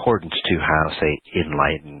in accordance to how, say,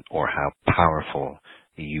 enlightened or how powerful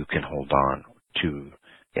you can hold on to,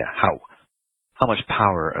 how much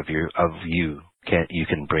power of you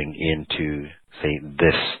can bring into, say,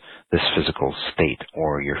 this physical state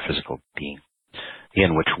or your physical being.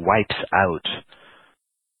 Again, which wipes out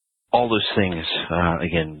all those things,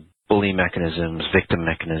 again, bully mechanisms, victim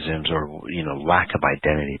mechanisms, or, lack of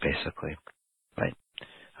identity, basically, right?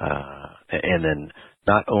 And then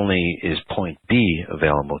not only is point B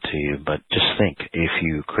available to you, but just think, if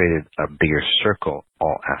you created a bigger circle,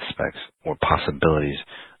 all aspects or possibilities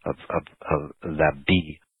of that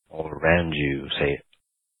B all around you, say,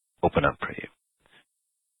 open up for you.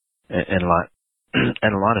 And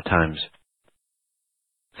a lot of times,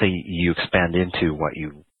 say, you expand into what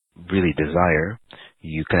you really desire,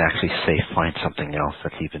 you can actually say find something else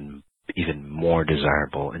that's even more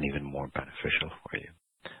desirable and even more beneficial for you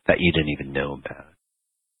that you didn't even know about.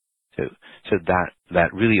 So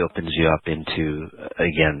that really opens you up into,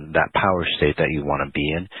 again, that power state that you want to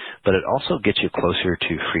be in, but it also gets you closer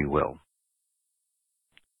to free will.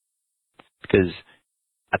 Because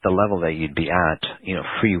at the level that you'd be at,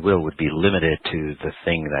 free will would be limited to the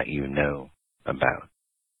thing that you know about,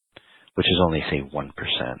 which is only, say, 1%,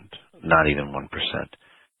 not even 1%.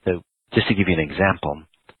 So just to give you an example,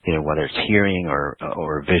 whether it's hearing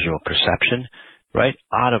or visual perception, right?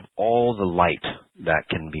 Out of all the light that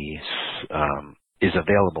can be is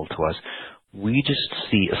available to us, we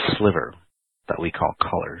just see a sliver that we call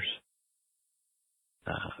colors.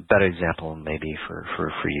 A better example, maybe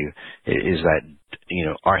for you, is that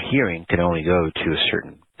our hearing can only go to a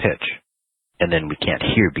certain pitch, and then we can't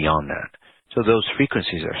hear beyond that. So those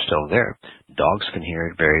frequencies are still there. Dogs can hear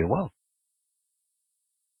it very well.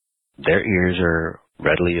 Their ears are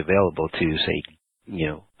readily available to, say,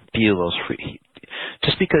 feel those free.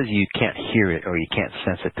 Just because you can't hear it or you can't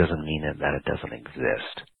sense it doesn't mean that it doesn't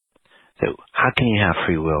exist. So how can you have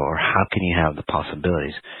free will, or how can you have the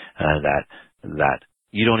possibilities that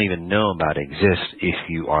you don't even know about exist if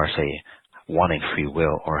you are, say, wanting free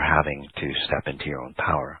will or having to step into your own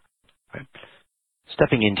power? Right?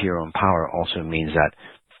 Stepping into your own power also means that,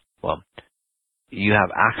 well, you have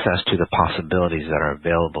access to the possibilities that are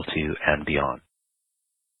available to you and beyond.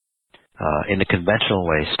 In the conventional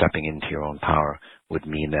way, stepping into your own power would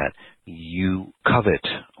mean that you covet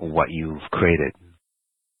what you've created.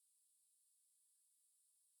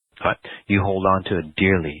 Right? You hold on to it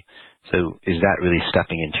dearly. So is that really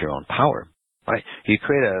stepping into your own power? Right? You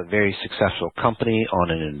create a very successful company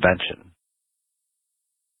on an invention.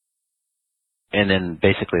 And then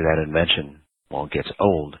basically that invention, well, gets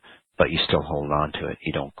old, but you still hold on to it.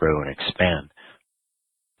 You don't grow and expand.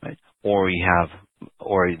 Right? Or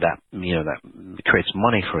that creates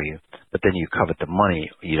money for you, but then you covet the money.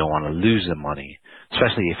 You don't want to lose the money,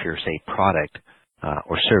 especially if your, say, product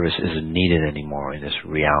or service isn't needed anymore in this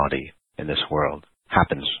reality, in this world.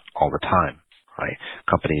 Happens all the time, right?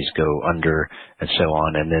 Companies go under and so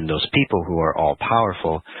on, and then those people who are all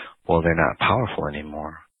powerful, well, they're not powerful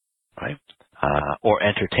anymore, right? Or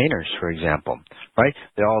entertainers, for example, right?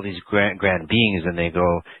 They're all these grand beings, and they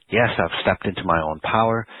go, yes, I've stepped into my own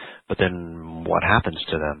power, but then what happens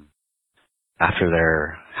to them after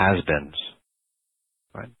their has-beens,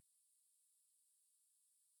 right?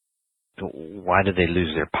 Why did they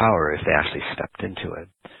lose their power if they actually stepped into it?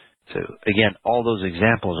 So again, all those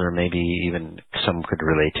examples, or maybe even some could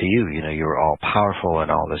relate to you. You were all powerful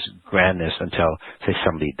and all this grandness until, say,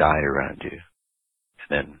 somebody died around you, and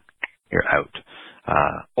then you're out.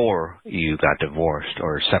 Or you got divorced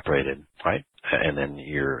or separated, right? And then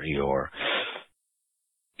your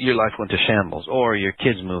life went to shambles, or your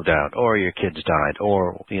kids moved out, or your kids died,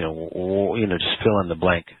 or just fill in the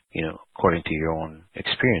blank, according to your own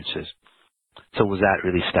experiences. So was that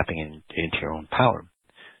really stepping into your own power?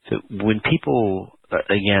 So when people,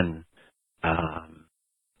 again,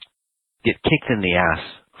 get kicked in the ass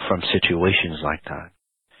from situations like that,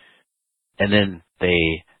 and then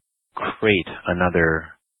they create another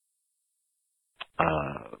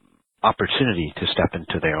opportunity to step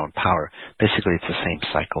into their own power, basically it's the same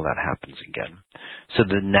cycle that happens again. So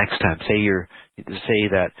the next time, say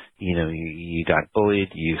that you got bullied,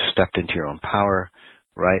 you stepped into your own power,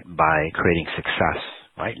 right, by creating success.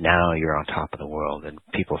 Right now, you're on top of the world, and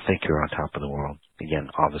people think you're on top of the world. Again,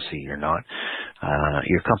 obviously, you're not.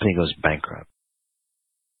 Your company goes bankrupt.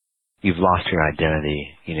 You've lost your identity.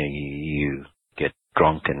 You get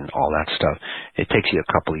drunk and all that stuff. It takes you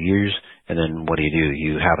a couple of years, and then what do?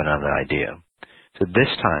 You have another idea. So this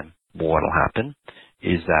time, what will happen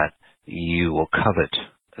is that you will covet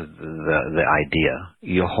the idea.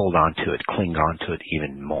 You'll hold on to it, cling on to it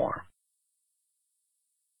even more.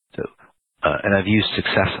 So. And I've used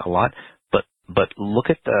success a lot, but look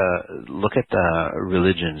at the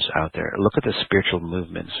religions out there. Look at the spiritual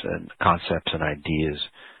movements and concepts and ideas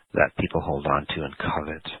that people hold on to and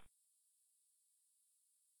covet,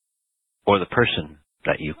 or the person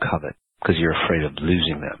that you covet because you're afraid of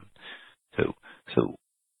losing them. So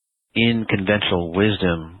in conventional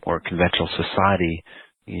wisdom or conventional society,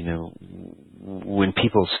 when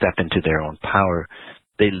people step into their own power,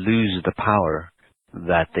 they lose the power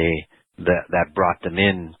that brought them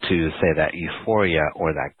in to, say, that euphoria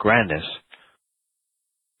or that grandness,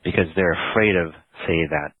 because they're afraid of, say,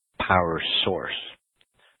 that power source.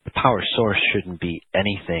 The power source shouldn't be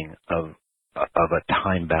anything of a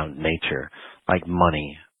time-bound nature, like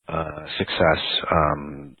money, success,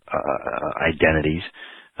 identities.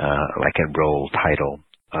 like a role, title,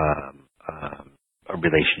 a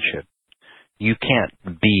relationship. You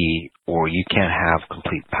can't be or you can't have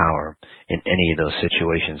complete power in any of those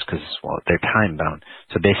situations because, well, they're time-bound.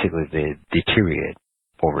 So basically they deteriorate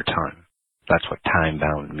over time. That's what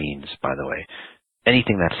time-bound means, by the way.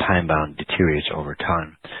 Anything that's time-bound deteriorates over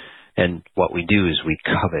time. And what we do is we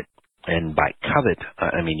covet. And by covet,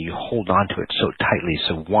 I mean you hold on to it so tightly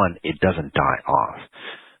so, one, it doesn't die off.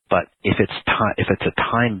 But if it's a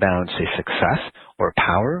time-bound, say, success or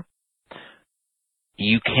power,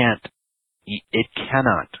 it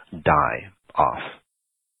cannot die off.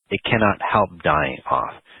 It cannot help dying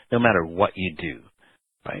off, no matter what you do,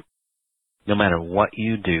 right? No matter what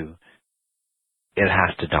you do, it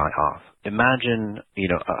has to die off. Imagine,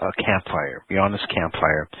 a campfire. You're on this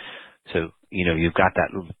campfire, so, you've got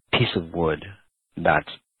that little piece of wood that's,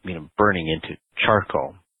 burning into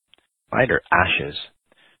charcoal, right, or ashes.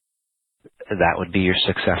 That would be your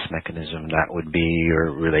success mechanism. That would be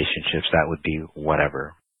your relationships. That would be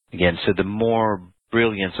whatever. Again, so the more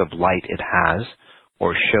brilliance of light it has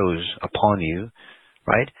or shows upon you,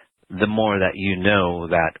 right, the more that you know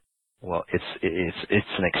that, well, it's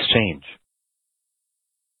an exchange.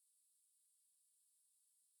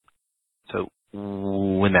 So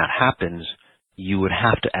when that happens, you would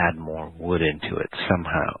have to add more wood into it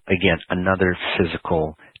somehow. Again, another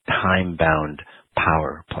physical, time-bound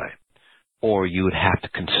power play. Or you would have to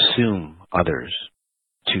consume others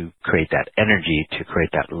to create that energy, to create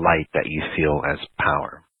that light that you feel as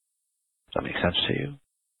power. Does that make sense to you?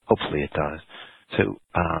 Hopefully it does. So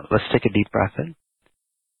let's take a deep breath in.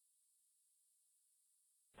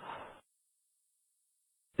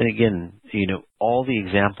 And again, all the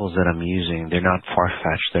examples that I'm using, they're not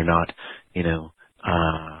far-fetched. They're not,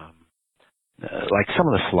 like some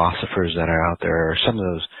of the philosophers that are out there, or some of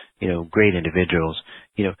those, great individuals,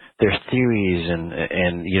 their theories and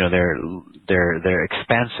they're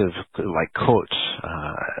expansive, like quotes,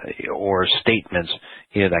 or statements,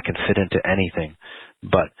 that can fit into anything.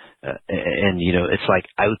 But, it's like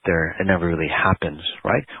out there, it never really happens,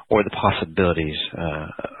 right? Or the possibilities,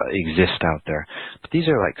 exist out there. But these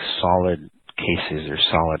are like solid cases or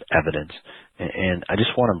solid evidence. And I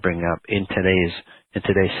just want to bring up in today's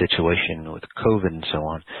situation with COVID and so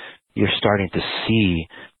on, you're starting to see,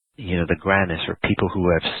 the grandness, or people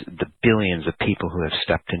who have, the billions of people who have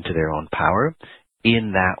stepped into their own power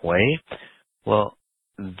in that way. Well,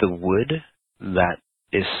 the wood that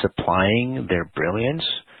is supplying their brilliance,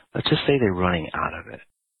 let's just say they're running out of it.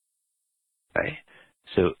 Okay?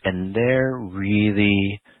 So, and they're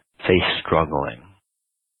really, say, struggling.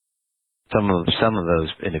 Some of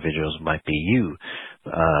those individuals might be you.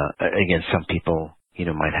 Again, some people,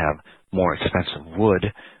 might have more expensive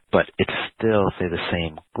wood, but it's still, say, the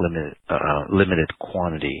same limited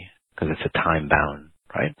quantity because it's a time bound,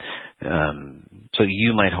 right? So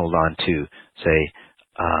you might hold on to, say,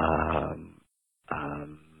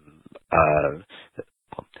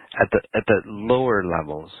 at the lower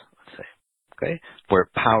levels, let's say, okay, where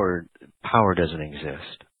power doesn't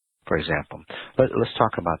exist. For example, let's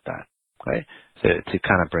talk about that. Okay, so to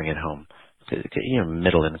kind of bring it home,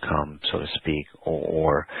 middle income, so to speak,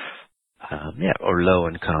 or low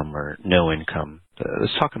income or no income.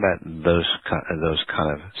 Let's talk about those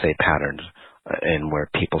kind of say patterns, and where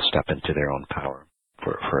people step into their own power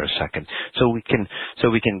for a second, so we can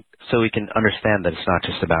understand that it's not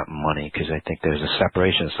just about money, because I think there's a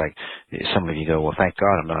separation. It's like some of you go, well, thank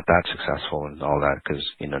God I'm not that successful and all that, because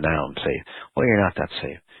now I'm safe. Well, you're not that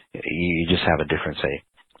safe. You just have a different, say,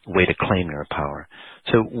 way to claim your power.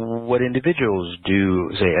 So what individuals do,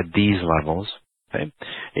 say, at these levels, okay,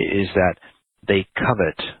 is that they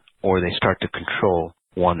covet, or they start to control,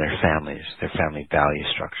 one, their families, their family value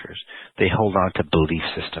structures. They hold on to belief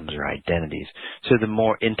systems or identities. So the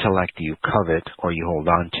more intellect you covet or you hold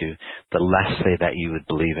on to, the less, say, that you would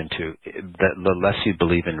believe into, the less you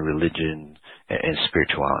believe in religion and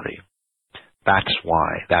spirituality. That's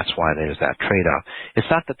why there's that trade-off.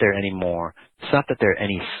 It's not that they're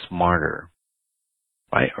any smarter,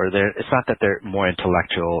 right? Or it's not that they're more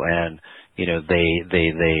intellectual and,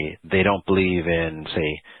 they don't believe in,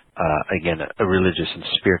 say, again, a religious and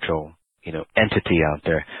spiritual, entity out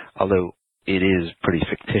there, although it is pretty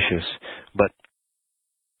fictitious. But,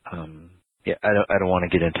 I don't want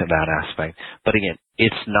to get into that aspect. But again,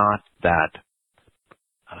 it's not that,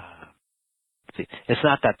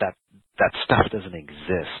 that stuff doesn't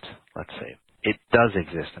exist, let's say. It does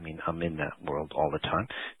exist. I mean, I'm in that world all the time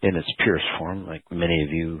in its purest form, like many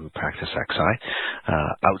of you who practice XI,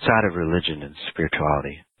 outside of religion and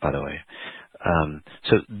spirituality, by the way.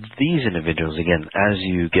 So these individuals, again, as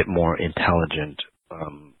you get more intelligent,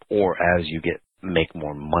 or as you get make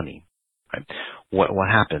more money. Right? What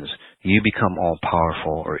happens? You become all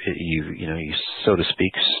powerful, or you so to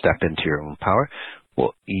speak step into your own power.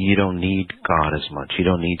 Well, you don't need God as much. You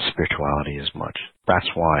don't need spirituality as much. That's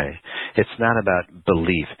why it's not about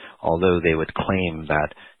belief, although they would claim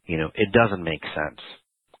that, it doesn't make sense,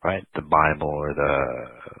 right? The Bible or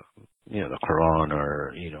the Quran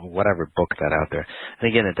or, whatever book that out there. And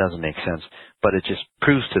again, it doesn't make sense, but it just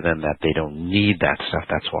proves to them that they don't need that stuff.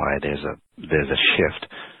 That's why there's a shift.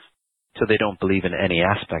 So they don't believe in any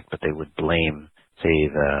aspect, but they would blame, say,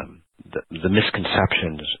 the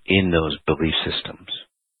misconceptions in those belief systems.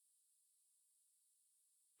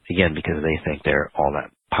 Again, because they think they're all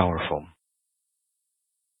that powerful.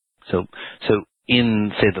 So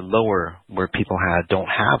in, say, the lower, where people don't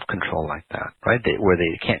have control like that, right? Where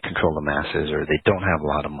they can't control the masses, or they don't have a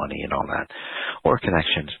lot of money and all that, or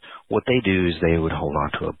connections, what they do is they would hold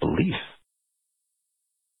on to a belief.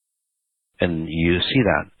 And you see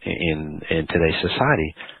that in today's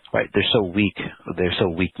society, right? They're so weak. They're so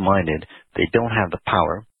weak-minded. They don't have the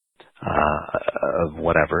power of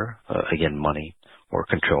whatever, again, money or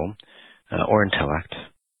control or intellect,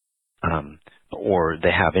 or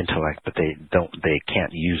they have intellect, but they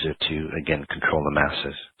can't use it to, again, control the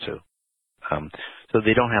masses. So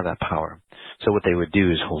they don't have that power. So what they would do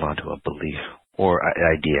is hold on to a belief or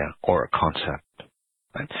an idea or a concept.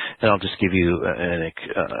 Right? And I'll just give you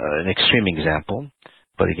an extreme example,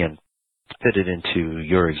 but again, fit it into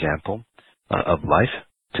your example of life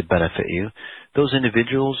to benefit you. Those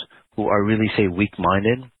individuals who are really, say,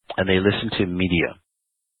 weak-minded, and they listen to media,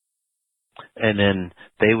 and then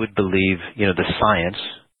they would believe, the science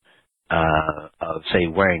of, say,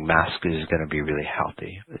 wearing masks is going to be really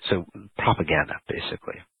healthy. So propaganda,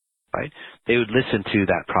 basically. Right? They would listen to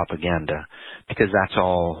that propaganda because that's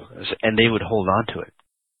all, and they would hold on to it.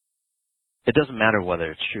 It doesn't matter whether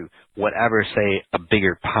it's true. Whatever, say, a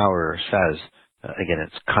bigger power says, again,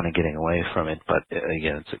 it's kind of getting away from it, but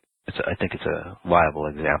again, I think it's a viable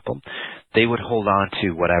example. They would hold on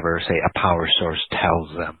to whatever, say, a power source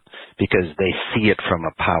tells them because they see it from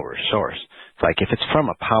a power source. It's like if it's from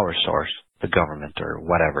a power source, the government or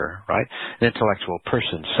whatever, right? An intellectual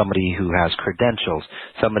person, somebody who has credentials,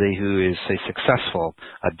 somebody who is, say, successful,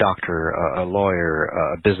 a doctor, a lawyer,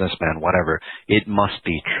 a businessman, whatever, it must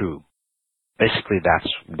be true. Basically,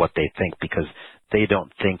 that's what they think because they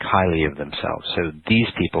don't think highly of themselves. So these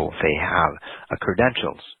people, they have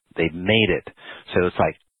credentials. They've made it. So it's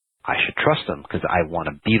like, I should trust them because I want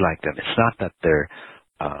to be like them. It's not that they're,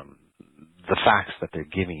 the facts that they're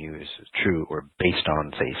giving you is true or based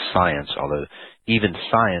on, say, science, although even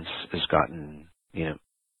science has gotten,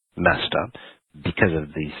 messed up because of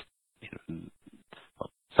these,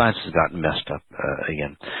 science has gotten messed up,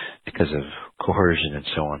 again, because of coercion and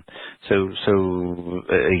so on. So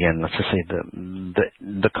again, let's just say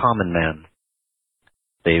the common man,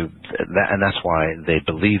 and that's why they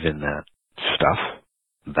believe in that stuff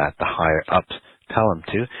that the higher ups tell them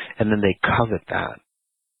to, and then they covet that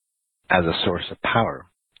as a source of power.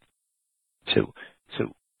 So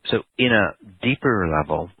in a deeper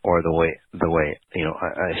level, or the way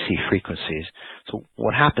I see frequencies. So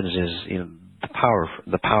what happens is the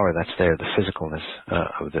power that's there, the physicalness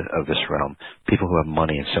of this realm, people who have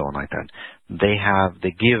money and so on like that,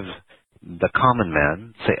 they give the common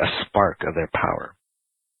man, say, a spark of their power,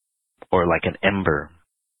 or like an ember,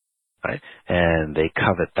 right? And they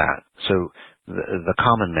covet that. So the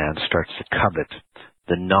common man starts to covet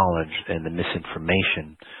the knowledge and the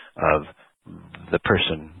misinformation of the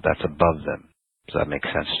person that's above them. Does that make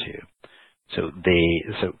sense to you?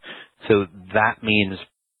 So that means,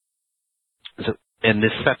 and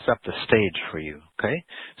this sets up the stage for you, okay?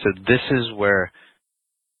 So this is where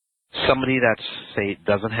somebody that's, say,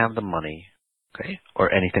 doesn't have the money, okay,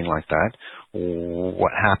 or anything like that,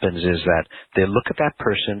 what happens is that they look at that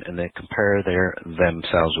person and they compare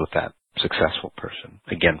themselves with that successful person,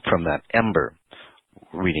 again, from that ember,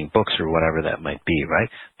 reading books or whatever that might be, right?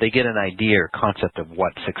 They get an idea or concept of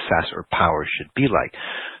what success or power should be like.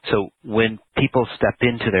 So when people step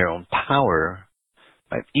into their own power,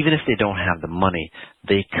 right, even if they don't have the money,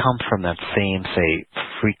 they come from that same, say,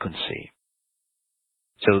 frequency.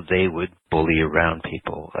 So they would bully around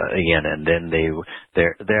people again, and then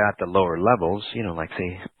they're at the lower levels, like,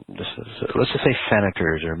 say, let's just say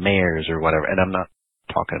senators or mayors or whatever. And I'm not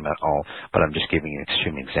talking about all, but I'm just giving you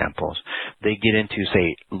extreme examples. They get into,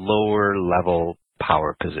 say, lower level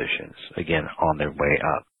power positions, again, on their way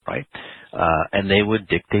up, right? And they would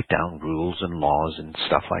dictate down rules and laws and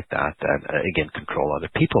stuff like that, again, control other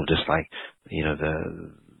people, just like,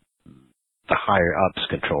 the higher ups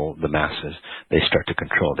control the masses. They start to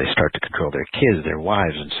control their kids, their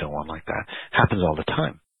wives, and so on like that. Happens all the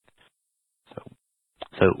time.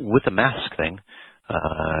 So with the mask thing,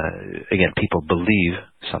 again, people believe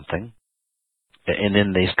something, and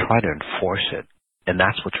then they try to enforce it, and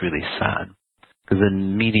that's what's really sad. Because the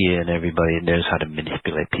media and everybody knows how to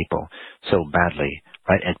manipulate people so badly,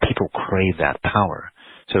 right? And people crave that power.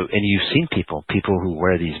 So, and you've seen people who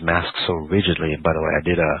wear these masks so rigidly. And by the way, I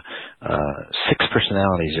did 6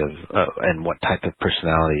 personalities of and what type of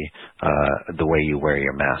personality the way you wear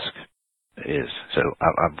your mask is. So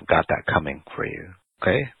I've got that coming for you.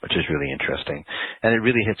 Okay, which is really interesting, and it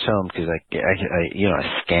really hits home because I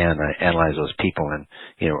scan, I analyze those people, and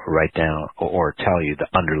write down or tell you the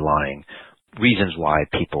underlying reasons why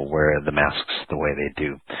people wear the masks the way they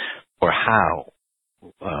do, or how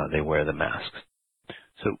they wear the masks.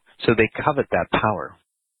 So they covet that power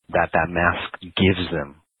that mask gives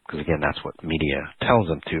them. Because again, that's what media tells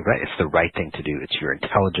them to, right? It's the right thing to do. You're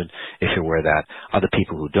intelligent if you wear that. Other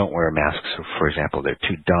people who don't wear masks, for example, they're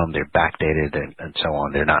too dumb, they're backdated, and so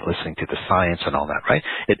on. They're not listening to the science and all that, right?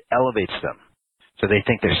 It elevates them. So they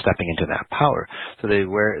think they're stepping into that power. So they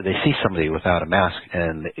see somebody without a mask,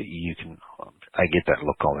 and I get that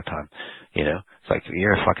look all the time. It's like,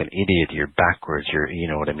 you're a fucking idiot, you're backwards, you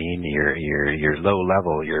know what I mean? You're low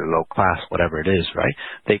level, you're low class, whatever it is, right?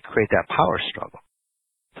 They create that power struggle.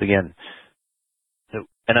 So again,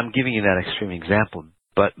 and I'm giving you that extreme example,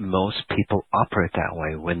 but most people operate that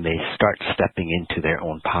way when they start stepping into their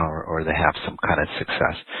own power or they have some kind of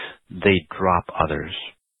success. They drop others,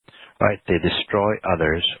 right? They destroy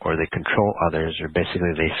others, or they control others, or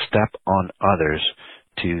basically they step on others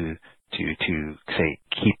to say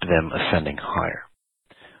keep them ascending higher.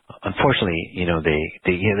 Unfortunately,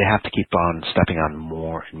 they have to keep on stepping on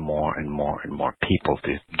more and more and more and more people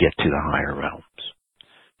to get to the higher realms.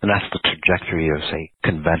 And that's the trajectory of, say,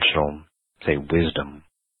 conventional, say, wisdom.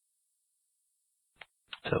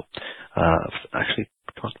 So, actually,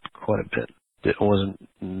 talked quite a bit. It wasn't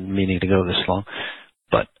meaning to go this long.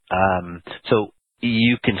 But, so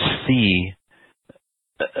you can see,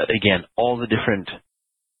 again, all the different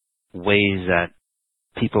ways that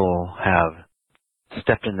people have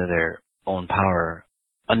stepped into their own power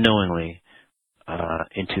unknowingly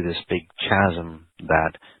into this big chasm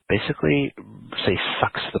that basically, say,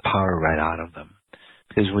 sucks the power right out of them.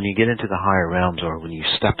 Because when you get into the higher realms, or when you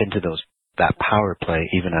step into that power play,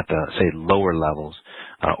 even at the, say, lower levels,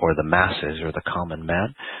 or the masses, or the common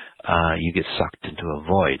man, you get sucked into a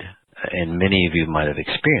void. And many of you might have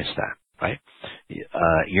experienced that, right?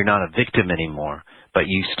 You're not a victim anymore, but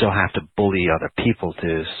you still have to bully other people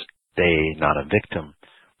to stay not a victim,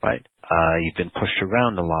 right? You've been pushed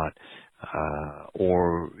around a lot.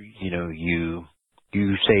 Or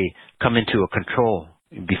you say come into a control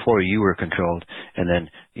before you were controlled, and then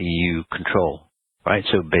you control, right?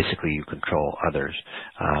 So basically you control others.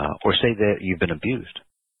 Or say that you've been abused.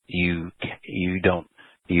 You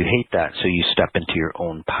hate that, so you step into your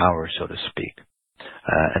own power, so to speak.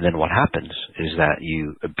 And then what happens is that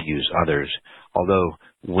you abuse others. Although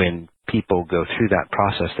when people go through that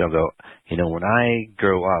process, they'll go, when I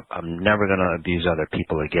grow up, I'm never going to abuse other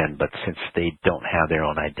people again. But since they don't have their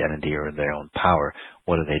own identity or their own power,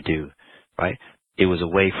 what do? Right? It was a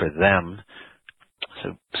way for them.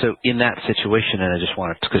 So in that situation, and I just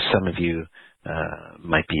wanted to, because some of you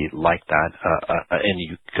might be like that, and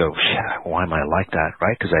you go, why am I like that?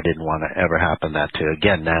 Right? Because I didn't want to ever happen that to,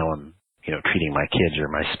 again, now I'm, treating my kids or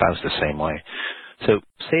my spouse the same way. So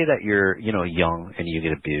say that you're, young and you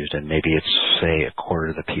get abused, and maybe it's, say, a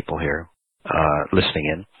quarter of the people here listening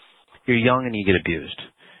in. You're young and you get abused.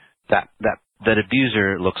 That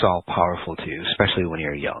abuser looks all powerful to you, especially when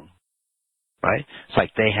you're young, right? It's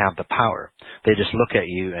like they have the power. They just look at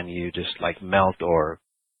you and you just like melt or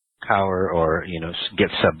cower or, get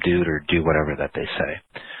subdued or do whatever that they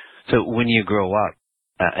say. So when you grow up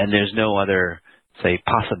and there's no other, say,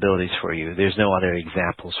 possibilities for you, there's no other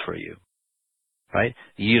examples for you, right?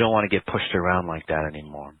 You don't want to get pushed around like that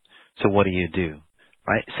anymore. So what do?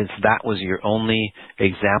 Right? Since that was your only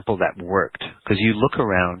example that worked, because you look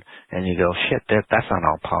around and you go, shit, that's not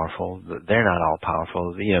all powerful. They're not all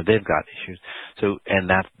powerful. They've got issues. So, and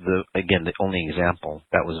that's the only example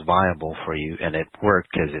that was viable for you, and it worked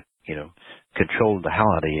because it, controlled the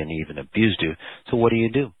hell out of you and even abused you. So what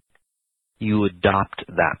do? You adopt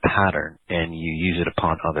that pattern and you use it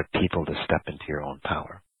upon other people to step into your own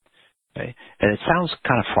power. Okay? And it sounds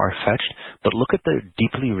kind of far-fetched, but look at the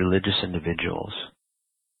deeply religious individuals.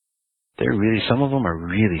 Some of them are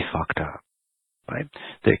really fucked up, right?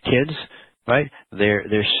 Their kids, right?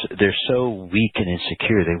 They're so weak and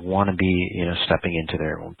insecure. They want to be, stepping into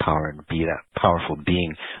their own power and be that powerful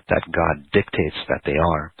being that God dictates that they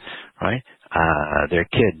are, right? Their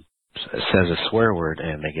kid says a swear word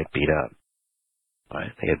and they get beat up,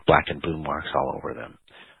 right? They get black and blue marks all over them,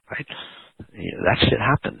 right? That shit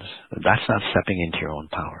happens. That's not stepping into your own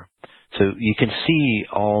power. So you can see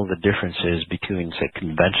all the differences between, say,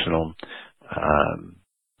 conventional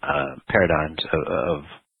paradigms of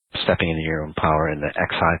stepping into your own power and the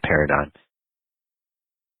XI paradigm.